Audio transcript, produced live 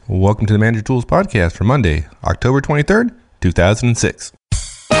Welcome to the Manager Tools Podcast for Monday, October 23rd, 2006.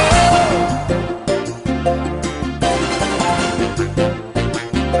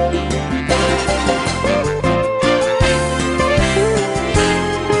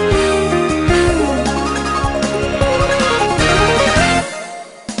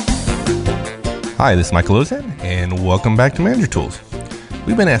 Hi, this is Michael Ozan, and welcome back to Manager Tools.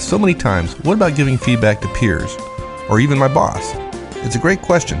 We've been asked so many times, what about giving feedback to peers, or even my boss? It's a great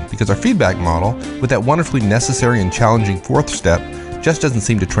question because our feedback model, with that wonderfully necessary and challenging fourth step, just doesn't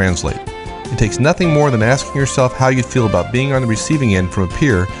seem to translate. It takes nothing more than asking yourself how you'd feel about being on the receiving end from a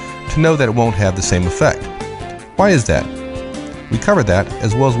peer to know that it won't have the same effect. Why is that? We cover that,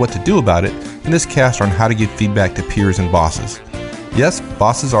 as well as what to do about it, in this cast on how to give feedback to peers and bosses. Yes,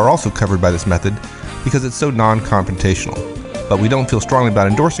 bosses are also covered by this method because it's so non-confrontational, but we don't feel strongly about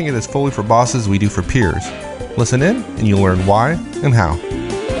endorsing it as fully for bosses as we do for peers. Listen in and you'll learn why and how.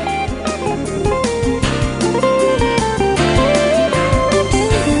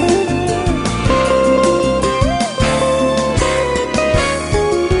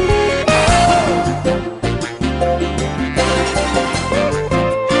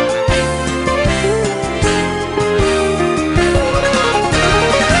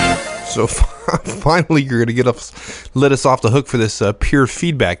 So finally, you're going to let us off the hook for this peer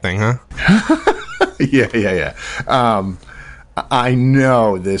feedback thing, huh? Yeah. I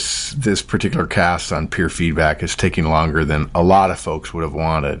know this particular cast on peer feedback is taking longer than a lot of folks would have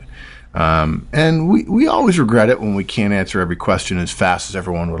wanted. And we always regret it when we can't answer every question as fast as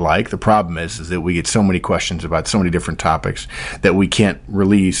everyone would like. The problem is that we get so many questions about so many different topics that we can't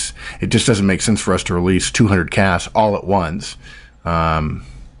release. It just doesn't make sense for us to release 200 casts all at once. I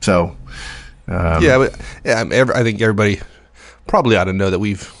think everybody probably ought to know that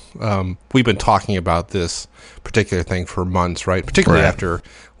we've been talking about this particular thing for months, right? Particularly after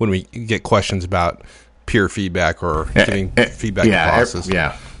when we get questions about peer feedback or giving feedback to bosses.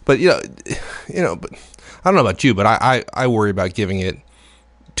 But but I don't know about you, but I worry about giving it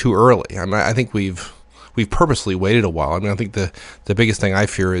too early. I mean, I think we've purposely waited a while. I mean, I think the biggest thing I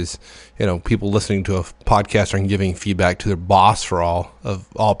fear is, people listening to a podcast and giving feedback to their boss for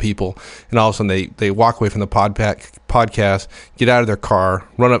all people, and all of a sudden they walk away from the podcast, get out of their car,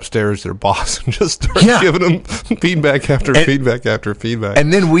 run upstairs to their boss, and just start giving them feedback after feedback after feedback.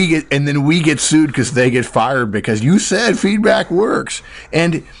 And then we get sued because they get fired because you said feedback works.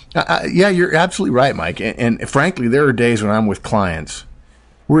 And you're absolutely right, Mike. And frankly, there are days when I'm with clients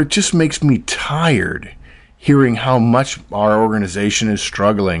where it just makes me tired hearing how much our organization is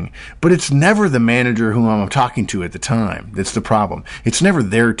struggling. But it's never the manager whom I'm talking to at the time that's the problem. It's never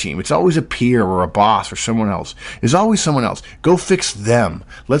their team. It's always a peer or a boss or someone else. It's always someone else. Go fix them.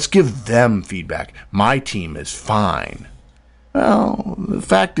 Let's give them feedback. My team is fine. Well, the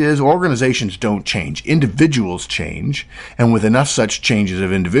fact is, organizations don't change. Individuals change. And with enough such changes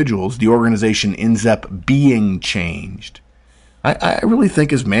of individuals, the organization ends up being changed. I really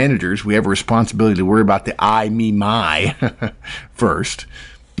think as managers, we have a responsibility to worry about the I, me, my first.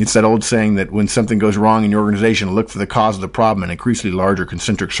 It's that old saying that when something goes wrong in your organization, look for the cause of the problem in increasingly larger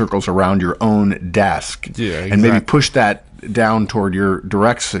concentric circles around your own desk. Yeah, exactly. And maybe push that down toward your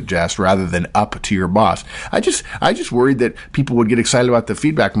direct suggest rather than up to your boss. I just worried that people would get excited about the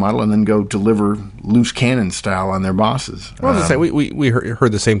feedback model and then go deliver loose cannon style on their bosses. Well, I was going to say, we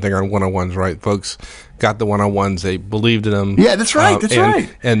heard the same thing on one-on-ones, right? Folks got the one-on-ones, they believed in them. Yeah, that's right.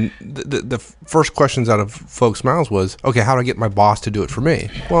 Right. And the first questions out of folks' mouths was, okay, how do I get my boss to do it for me?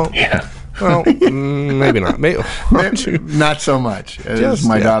 Well, maybe not. Maybe not so much. As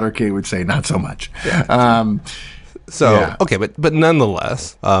my daughter Kate would say, not so much. Yeah. Okay, but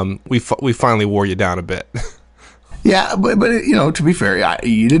nonetheless, we finally wore you down a bit. Yeah, but to be fair,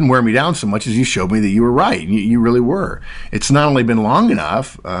 you didn't wear me down so much as you showed me that you were right. You really were. It's not only been long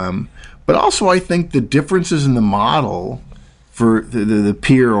enough, but also I think the differences in the model for the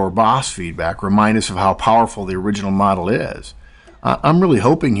peer or boss feedback remind us of how powerful the original model is. I'm really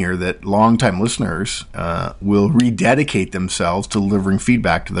hoping here that longtime listeners will rededicate themselves to delivering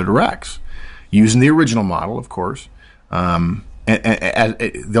feedback to their directs, using the original model, of course. And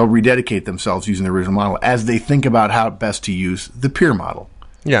they'll rededicate themselves using the original model as they think about how best to use the peer model.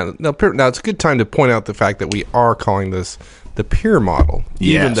 Yeah. Now it's a good time to point out the fact that we are calling this the peer model,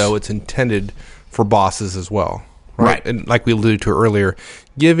 even though it's intended for bosses as well. Right. And like we alluded to earlier,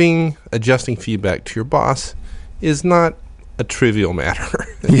 adjusting feedback to your boss is not a trivial matter.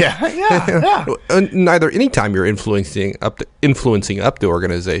 Yeah. Neither anytime you're influencing up the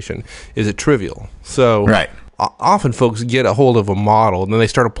organization is it trivial. So often folks get a hold of a model and then they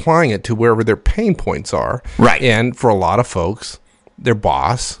start applying it to wherever their pain points are. Right. And for a lot of folks, their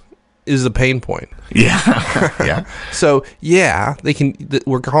boss is a pain point. Yeah. Yeah. So yeah, they can.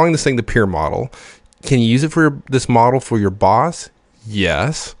 We're calling this thing the peer model. Can you use it for this model for your boss?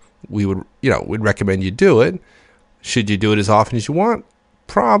 Yes, we would. We'd recommend you do it. Should you do it as often as you want?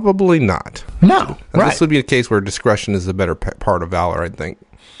 Probably not. No. Right. This would be a case where discretion is the better part of valor, I think.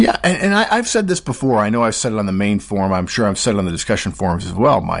 Yeah, and I've said this before. I know I've said it on the main forum. I'm sure I've said it on the discussion forums as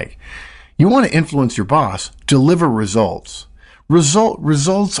well, Mike. You want to influence your boss, deliver results.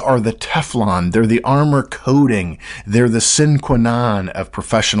 Results are the Teflon. They're the armor coating. They're the sine qua non of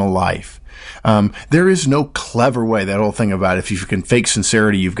professional life. There is no clever way, that whole thing about if you can fake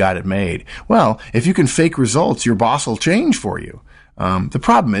sincerity, you've got it made. Well, if you can fake results, your boss will change for you. The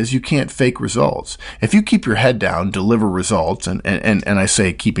problem is you can't fake results. If you keep your head down, deliver results, and I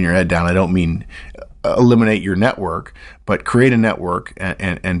say keeping your head down, I don't mean eliminate your network, but create a network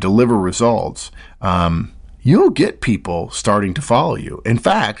and deliver results, you'll get people starting to follow you. In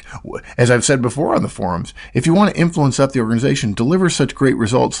fact, as I've said before on the forums, if you want to influence up the organization, deliver such great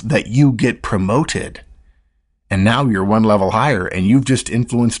results that you get promoted. And now you're one level higher and you've just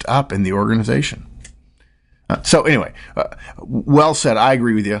influenced up in the organization. So anyway, well said. I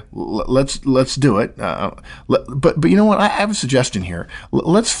agree with you. Let's do it. But you know what? I have a suggestion here.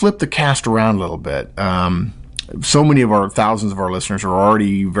 Let's flip the cast around a little bit. So many of our thousands of our listeners are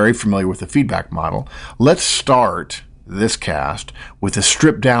already very familiar with the feedback model. Let's start this cast with a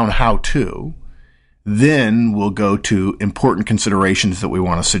stripped down how-to. Then we'll go to important considerations that we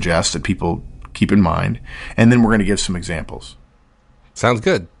want to suggest that people keep in mind. And then we're going to give some examples. Sounds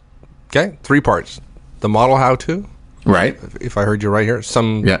good. Okay. 3 parts. The model how-to, right? If I heard you right here,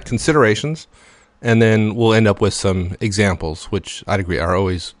 some considerations, and then we'll end up with some examples, which I'd agree are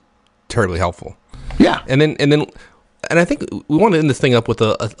always terribly helpful. Yeah, and I think we want to end this thing up with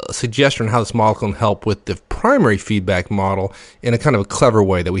a suggestion on how this model can help with the primary feedback model in a kind of a clever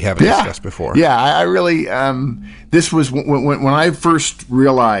way that we haven't discussed before. Yeah, I really this was when I first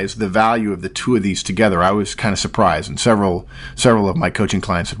realized the value of the two of these together. I was kind of surprised, and several of my coaching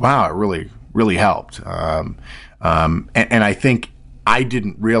clients said, "Wow, it really helped." And I think I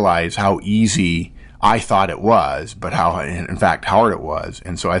didn't realize how easy I thought it was, but how, in fact, hard it was.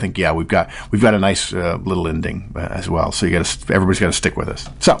 And so I think, we've got a nice little ending as well. So everybody's got to stick with us.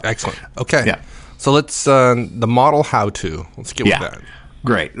 So excellent. Okay. Yeah. So let's the model how-to. Let's get with that.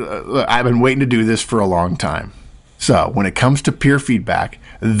 Great. Look, I've been waiting to do this for a long time. So when it comes to peer feedback,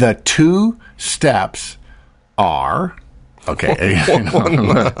 the 2 steps are. Okay.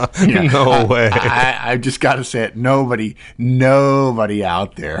 No way. I just got to say it. Nobody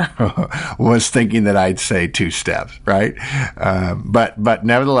out there was thinking that I'd say 2 steps, right? But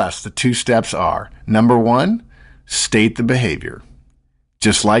nevertheless, the 2 steps are, number 1, state the behavior.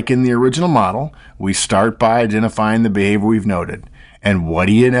 Just like in the original model, we start by identifying the behavior we've noted. And what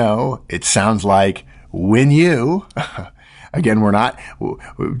do you know? It sounds like when you... Again, we're not,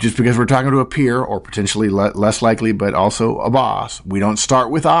 just because we're talking to a peer or potentially less likely, but also a boss, we don't start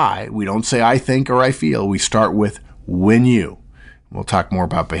with I. We don't say I think or I feel. We start with when you. We'll talk more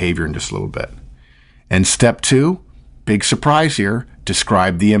about behavior in just a little bit. And step 2, big surprise here,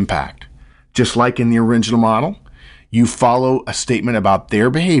 describe the impact. Just like in the original model, you follow a statement about their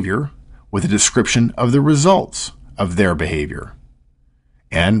behavior with a description of the results of their behavior.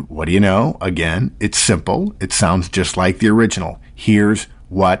 And what do you know? Again, it's simple. It sounds just like the original. Here's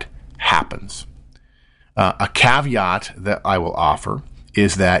what happens. A caveat that I will offer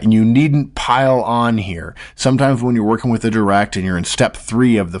is that you needn't pile on here. Sometimes when you're working with a direct and you're in step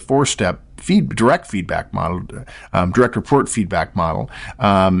 3 of the 4-step direct feedback model, direct report feedback model,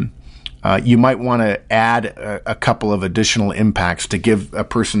 you might want to add a couple of additional impacts to give a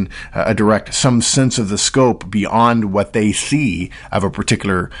person, a direct, some sense of the scope beyond what they see of a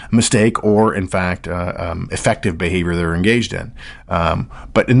particular mistake or, in fact, effective behavior they're engaged in.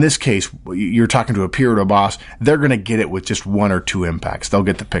 But in this case, you're talking to a peer or a boss, they're going to get it with just 1 or 2 impacts. They'll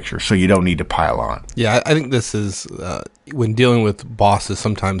get the picture, so you don't need to pile on. Yeah, I think this is, when dealing with bosses,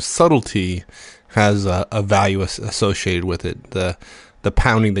 sometimes subtlety has a value associated with it. The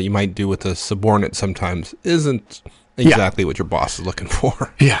pounding that you might do with a subordinate sometimes isn't exactly what your boss is looking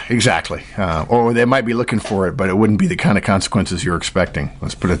for. Yeah, exactly. Or they might be looking for it, but it wouldn't be the kind of consequences you're expecting.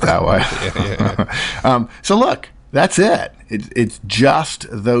 Let's put it that way. Yeah. So look, that's it. It's just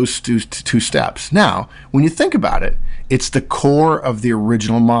those two steps. Now, when you think about it, it's the core of the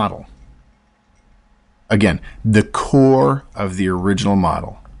original model. Again, the core of the original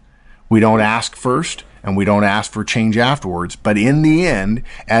model. We don't ask first, and we don't ask for change afterwards. But in the end,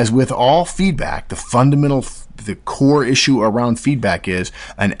 as with all feedback, the core issue around feedback is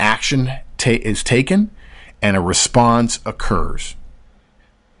an action is taken and a response occurs.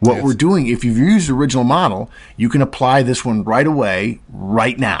 What we're doing, if you've used the original model, you can apply this one right away,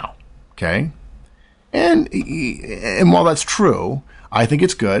 right now. Okay? And while that's true, I think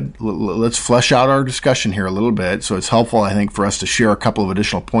it's good. Let's flesh out our discussion here a little bit. So it's helpful, I think, for us to share a couple of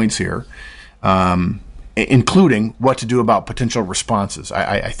additional points here, including what to do about potential responses.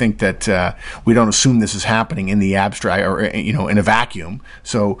 I think that we don't assume this is happening in the abstract or in a vacuum.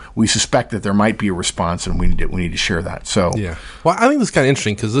 So we suspect that there might be a response, and we need to share that. So yeah, well, I think this is kind of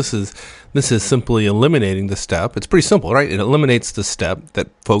interesting because this is simply eliminating the step. It's pretty simple, right? It eliminates the step that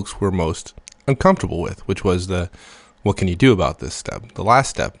folks were most uncomfortable with, which was the what can you do about this step? The last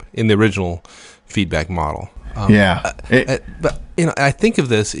step in the original feedback model. But I think of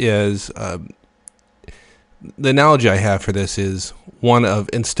this as the analogy I have for this is one of,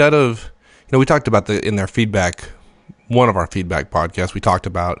 instead of, we talked about in our feedback, one of our feedback podcasts, we talked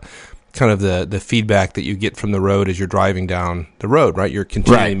about kind of the feedback that you get from the road as you're driving down the road, right? You're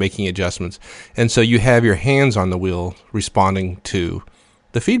continually making adjustments. And so you have your hands on the wheel responding to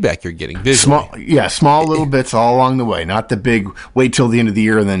the feedback you're getting visually. Small little bits all along the way, not the big wait till the end of the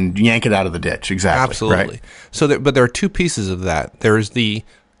year and then yank it out of the ditch. Exactly. Absolutely. Right? So, but there are two pieces of that. There's the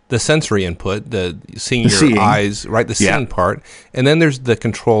sensory input, the seeing, eyes, right? The seeing part. And then there's the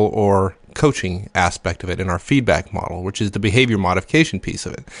control or coaching aspect of it in our feedback model, which is the behavior modification piece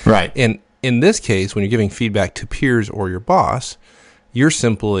of it. Right. And in this case, when you're giving feedback to peers or your boss, you're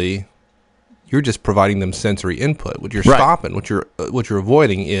just providing them sensory input. What you're stopping, what you're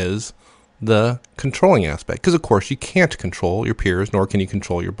avoiding is the controlling aspect. Because, of course, you can't control your peers, nor can you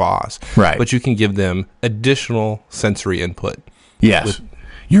control your boss. Right. But you can give them additional sensory input. Yes.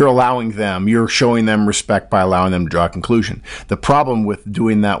 You're showing them respect by allowing them to draw a conclusion. The problem with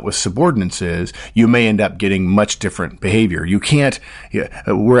doing that with subordinates is you may end up getting much different behavior. You can't,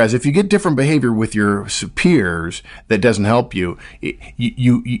 whereas if you get different behavior with your peers that doesn't help you,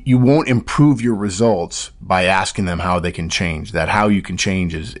 you won't improve your results by asking them how they can change. That how you can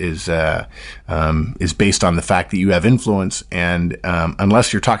change is based on the fact that you have influence, and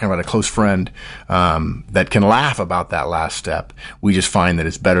unless you're talking about a close friend that can laugh about that last step, we just find that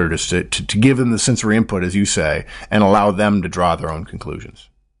it's better to give them the sensory input, as you say, and allow them to draw their own conclusions.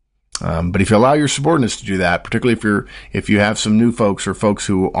 But if you allow your subordinates to do that, particularly if you have some new folks or folks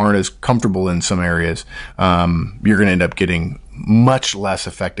who aren't as comfortable in some areas, you're going to end up getting much less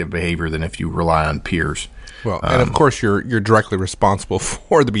effective behavior than if you rely on peers. Well, and of course, you're directly responsible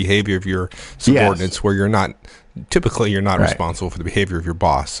for the behavior of your subordinates, where you're not responsible for the behavior of your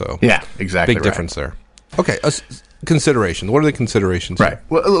boss. So yeah, exactly, big difference there. Okay. Consideration. What are the considerations? Right.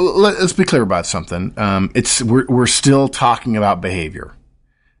 Well, let's be clear about something. We're still talking about behavior.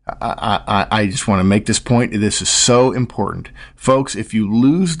 I just want to make this point. This is so important, folks. If you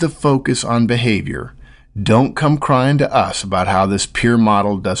lose the focus on behavior, don't come crying to us about how this peer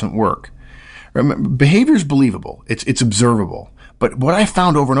model doesn't work. Remember, behavior is believable. It's observable. But what I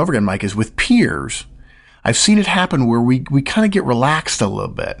found over and over again, Mike, is with peers, I've seen it happen where we kind of get relaxed a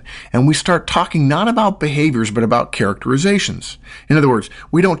little bit and we start talking not about behaviors, but about characterizations. In other words,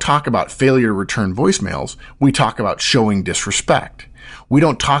 we don't talk about failure to return voicemails. We talk about showing disrespect. We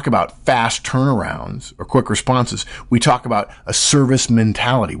don't talk about fast turnarounds or quick responses. We talk about a service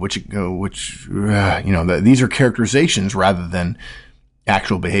mentality, which these are characterizations rather than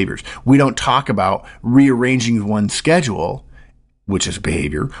actual behaviors. We don't talk about rearranging one's schedule, which is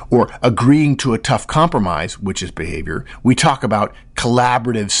behavior, or agreeing to a tough compromise, which is behavior. We talk about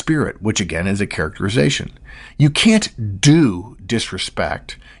collaborative spirit, which again is a characterization. You can't do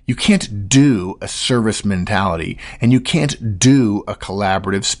disrespect. You can't do a service mentality, and you can't do a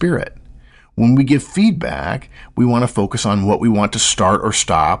collaborative spirit. When we give feedback, we want to focus on what we want to start or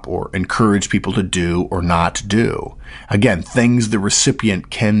stop or encourage people to do or not do. Again, things the recipient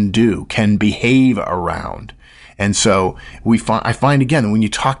can do, can behave around. And so I find again, when you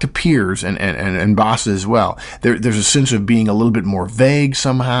talk to peers and bosses as well, there's a sense of being a little bit more vague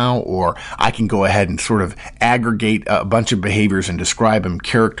somehow, or I can go ahead and sort of aggregate a bunch of behaviors and describe them,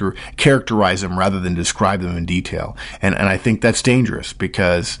 characterize them rather than describe them in detail. And I think that's dangerous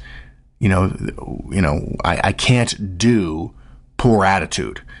because, I can't do poor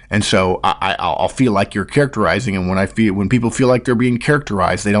attitude. And so I'll feel like you're characterizing, and when people feel like they're being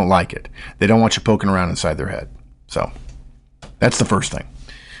characterized, they don't like it. They don't want you poking around inside their head. So that's the first thing.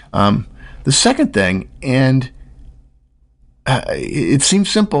 The second thing, and it seems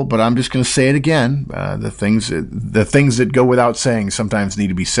simple, but I'm just going to say it again. The things that go without saying sometimes need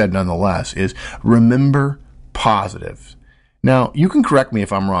to be said nonetheless, is remember positives. Now, you can correct me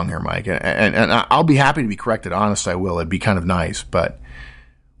if I'm wrong here, Mike, and I'll be happy to be corrected. Honest, I will. It'd be kind of nice. But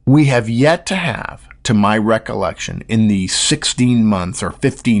We have yet to have, to my recollection, in the 16 months or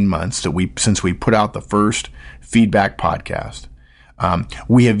 15 months since we put out the first feedback podcast,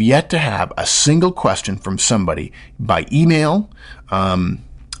 we have yet to have a single question from somebody by email, on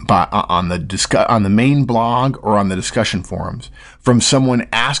the main blog or on the discussion forums, from someone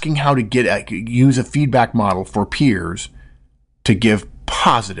asking how to use a feedback model for peers to give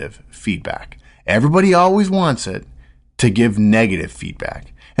positive feedback. Everybody always wants it to give negative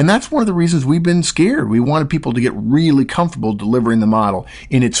feedback. And that's one of the reasons we've been scared. We wanted people to get really comfortable delivering the model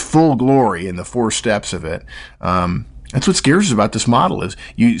in its full glory in the 4 steps of it. That's what scares us about this model is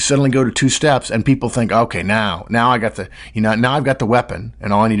you suddenly go to 2 steps and people think, okay, now I got now I've got the weapon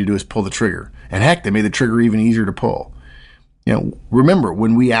and all I need to do is pull the trigger. And heck, they made the trigger even easier to pull. Remember,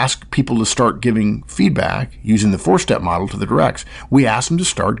 when we ask people to start giving feedback using the 4-step model to the directs, we ask them to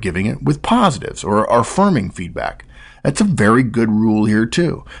start giving it with positives or affirming feedback. That's a very good rule here,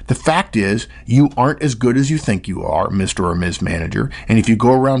 too. The fact is, you aren't as good as you think you are, Mr. or Ms. Manager, and if you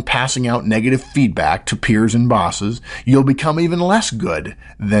go around passing out negative feedback to peers and bosses, you'll become even less good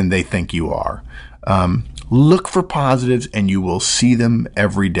than they think you are. Look for positives, and you will see them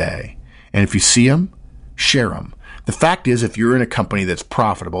every day. And if you see them, share them. The fact is, if you're in a company that's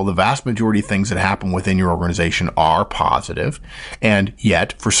profitable, the vast majority of things that happen within your organization are positive, and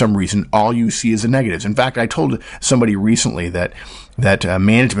yet, for some reason, all you see is the negatives. In fact, I told somebody recently that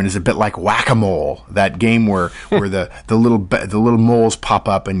management is a bit like whack-a-mole, that game where the little moles pop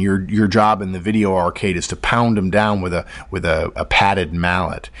up, and your job in the video arcade is to pound them down with a padded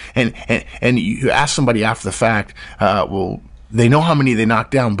mallet. And you ask somebody after the fact, they know how many they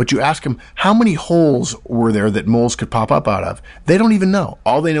knocked down, but you ask them, how many holes were there that moles could pop up out of? They don't even know.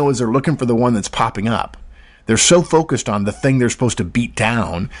 All they know is they're looking for the one that's popping up. They're so focused on the thing they're supposed to beat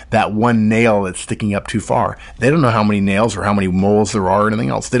down, that one nail that's sticking up too far. They don't know how many nails or how many moles there are or anything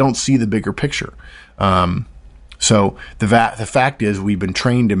else. They don't see the bigger picture. So the fact is we've been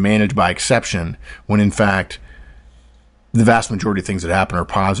trained to manage by exception when, in fact, the vast majority of things that happen are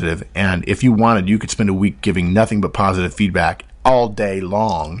positive, and if you wanted, you could spend a week giving nothing but positive feedback all day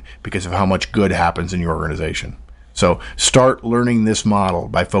long because of how much good happens in your organization. So start learning this model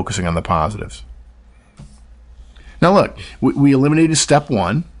by focusing on the positives. Now look, we eliminated step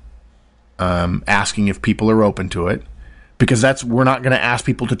 1, asking if people are open to it, because we're not going to ask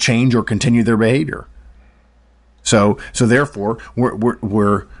people to change or continue their behavior. So therefore,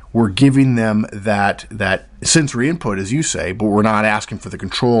 we're giving them that sensory input, as you say, but we're not asking for the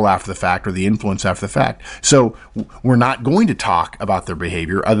control after the fact or the influence after the fact. So we're not going to talk about their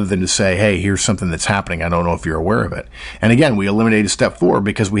behavior other than to say, hey, here's something that's happening. I don't know if you're aware of it. And again, we eliminated step 4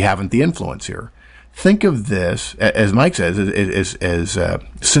 because we haven't the influence here. Think of this, as Mike says, as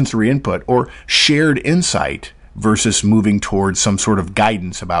sensory input or shared insight versus moving towards some sort of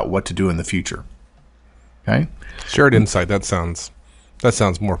guidance about what to do in the future. Okay? Shared insight, that sounds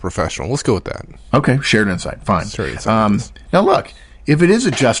more professional. Let's go with that. Okay, shared insight. Fine. Shared insight. Now look, if it is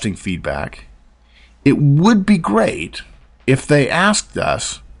adjusting feedback, it would be great if they asked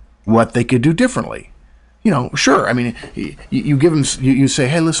us what they could do differently. Sure. I mean, you give them, you say,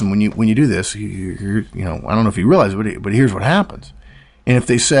 hey, listen, when you do this, I don't know if you realize it, but here's what happens. And if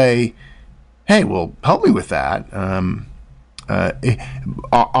they say, hey, well, help me with that,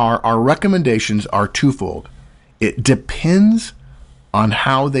 our recommendations are twofold. It depends on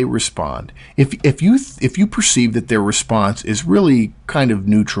how they respond. If you perceive that their response is really kind of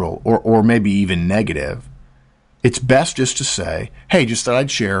neutral or maybe even negative, it's best just to say, hey, just thought I'd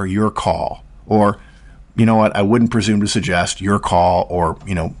share your call, or you know what, I wouldn't presume to suggest your call, or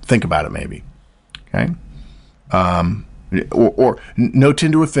think about it maybe. Okay, or no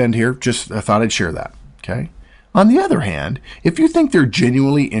intent to offend here. Just I thought I'd share that. Okay. On the other hand, if you think they're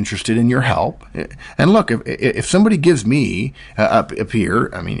genuinely interested in your help, and look, if somebody gives me up here,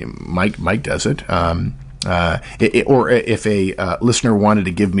 I mean, Mike does it, or if a listener wanted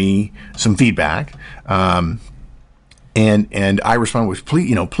to give me some feedback, and I respond with,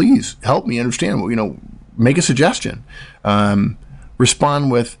 please help me understand, make a suggestion,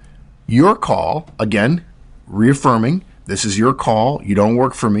 respond with your call, again, reaffirming, this is your call. You don't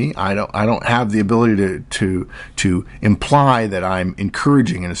work for me. I don't have the ability to imply that I'm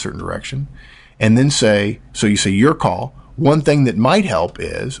encouraging in a certain direction. And then you say your call. One thing that might help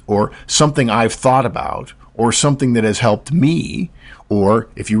is, or something I've thought about, or something that has helped me, or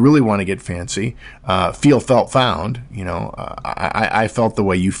if you really want to get fancy, feel, felt, found. I felt the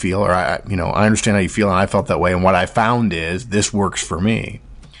way you feel, or I understand how you feel, and I felt that way. And what I found is this works for me.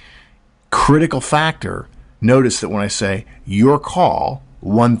 Critical factor. Notice that when I say your call,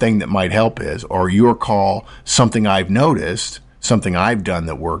 one thing that might help is, or your call, something I've noticed, something I've done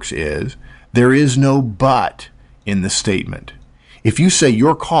that works is there is no but in the statement. If you say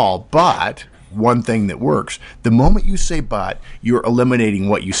your call, but one thing that works, the moment you say but, you're eliminating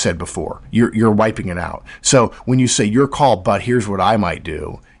what you said before. You're wiping it out. So when you say your call, but here's what I might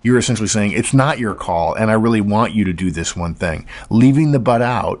do, you're essentially saying it's not your call and I really want you to do this one thing. Leaving the but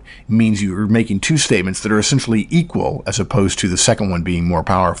out means you're making two statements that are essentially equal as opposed to the second one being more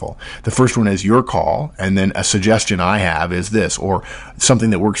powerful. The first one is your call, and then a suggestion I have is this, or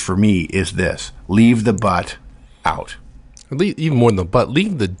something that works for me is this. Leave the but out. Even more than the but,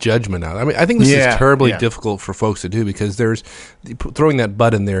 leave the judgment out. I mean, I think this is terribly difficult for folks to do because there's throwing that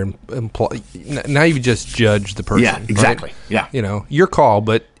but in there. Now you just judge the person. Yeah, exactly. Right? Yeah, you know, your call,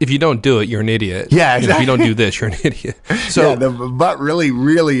 but if you don't do it, you're an idiot. Yeah, exactly. If you don't do this, you're an idiot. So the but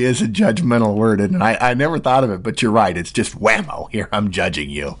really is a judgmental word, and I never thought of it, but you're right. It's just whammo. Here, I'm judging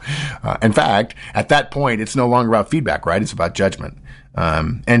you. In fact, at that point, it's no longer about feedback, right? It's about judgment.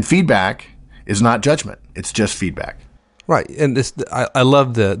 And feedback is not judgment. It's just feedback. Right, and this I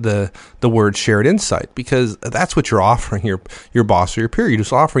love the word shared insight because that's what you're offering your boss or your peer. You're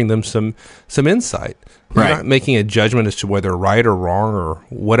just offering them some insight. You're not making a judgment as to whether they're right or wrong or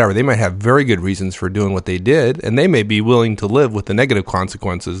whatever. They might have very good reasons for doing what they did, and they may be willing to live with the negative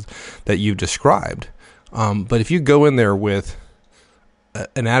consequences that you've described. But if you go in there with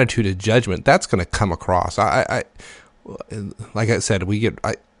an attitude of judgment, that's going to come across. I like I said, we get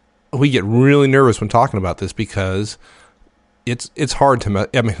really nervous when talking about this because it's hard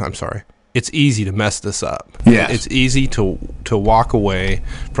to it's easy to mess this up. Yes. It's easy to walk away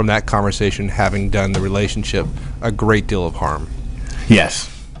from that conversation having done the relationship a great deal of harm. Yes.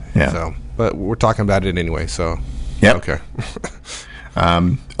 Yeah. So, but we're talking about it anyway, so yep. Okay.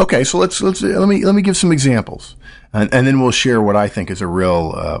 Okay, so let me give some examples. And then we'll share what I think is a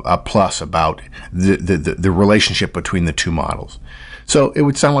real a plus about the relationship between the two models. So it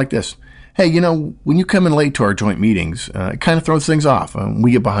would sound like this. Hey, you know, when you come in late to our joint meetings, it kind of throws things off.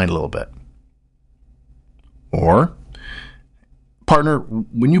 We get behind a little bit. Or, partner,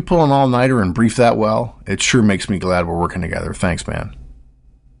 when you pull an all-nighter and brief that well, it sure makes me glad we're working together. Thanks, man.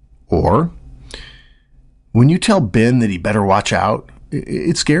 Or, when you tell Ben that he better watch out,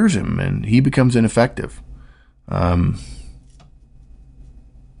 it scares him and he becomes ineffective. And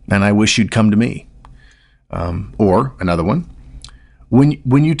I wish you'd come to me. Or, another one.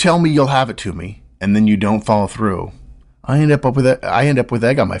 When you tell me you'll have it to me and then you don't follow through, I end up with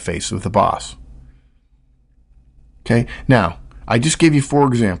egg on my face with the boss. Okay. Now, I just gave you 4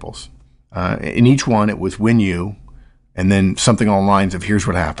 examples. In each one, it was when you, and then something along the lines of here's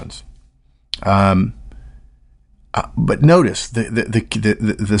what happens. But notice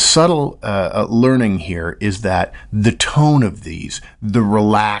the subtle learning here is that the tone of these, the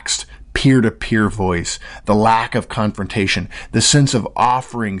relaxed peer-to-peer voice, the lack of confrontation, the sense of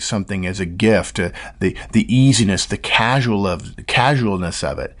offering something as a gift, the easiness, the casualness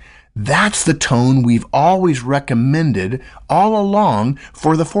of it. That's the tone we've always recommended all along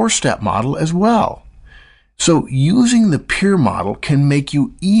for the 4-step model as well. So using the peer model can make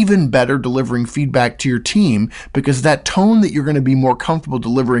you even better delivering feedback to your team because that tone that you're going to be more comfortable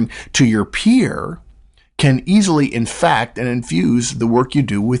delivering to your peer can easily infect and infuse the work you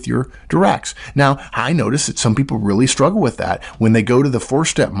do with your directs. Now, I notice that some people really struggle with that. When they go to the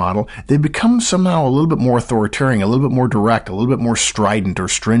 4-step model, they become somehow a little bit more authoritarian, a little bit more direct, a little bit more strident or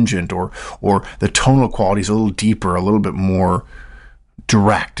stringent, or the tonal quality is a little deeper, a little bit more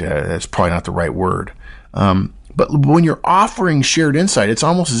direct. That's probably not the right word. But when you're offering shared insight, it's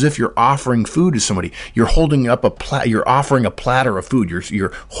almost as if you're offering food to somebody. You're holding up you're offering a platter of food.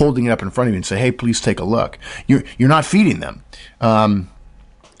 You're holding it up in front of you and say, "Hey, please take a look." You're not feeding them.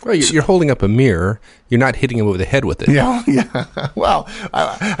 Well, you're holding up a mirror. You're not hitting them over the head with it. Yeah. Well,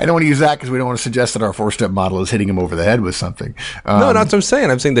 I don't want to use that because we don't want to suggest that our 4-step model is hitting them over the head with something. No, that's what I'm saying.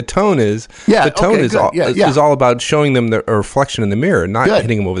 I'm saying the tone is is all about showing them the reflection in the mirror, not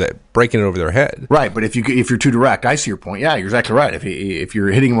hitting them over that, breaking it over their head. Right, but if you're too direct, I see your point. Yeah, you're exactly right. If you're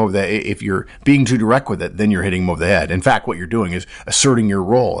hitting them if you're being too direct with it, then you're hitting them over the head. In fact, what you're doing is asserting your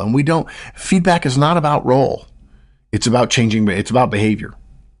role, and feedback is not about role. It's about changing. It's about behavior.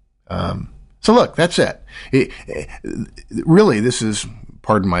 So look, that's it. Really, this is,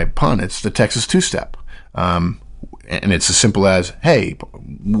 pardon my pun, it's the Texas 2-step. And it's as simple as, hey,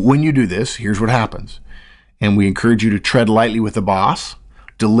 when you do this, here's what happens. And we encourage you to tread lightly with the boss,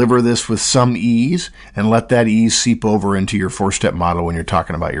 deliver this with some ease, and let that ease seep over into your 4-step model when you're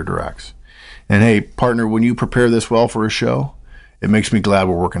talking about your directs. And hey, partner, when you prepare this well for a show, it makes me glad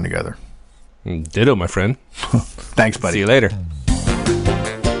we're working together. Ditto, my friend. Thanks, buddy. See you later.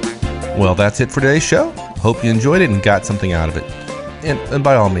 Well, that's it for today's show. Hope you enjoyed it and got something out of it. And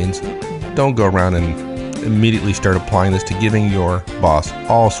by all means, don't go around and immediately start applying this to giving your boss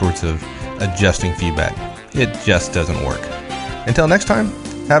all sorts of adjusting feedback. It just doesn't work. Until next time,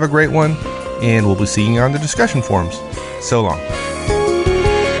 have a great one, and we'll be seeing you on the discussion forums. So long.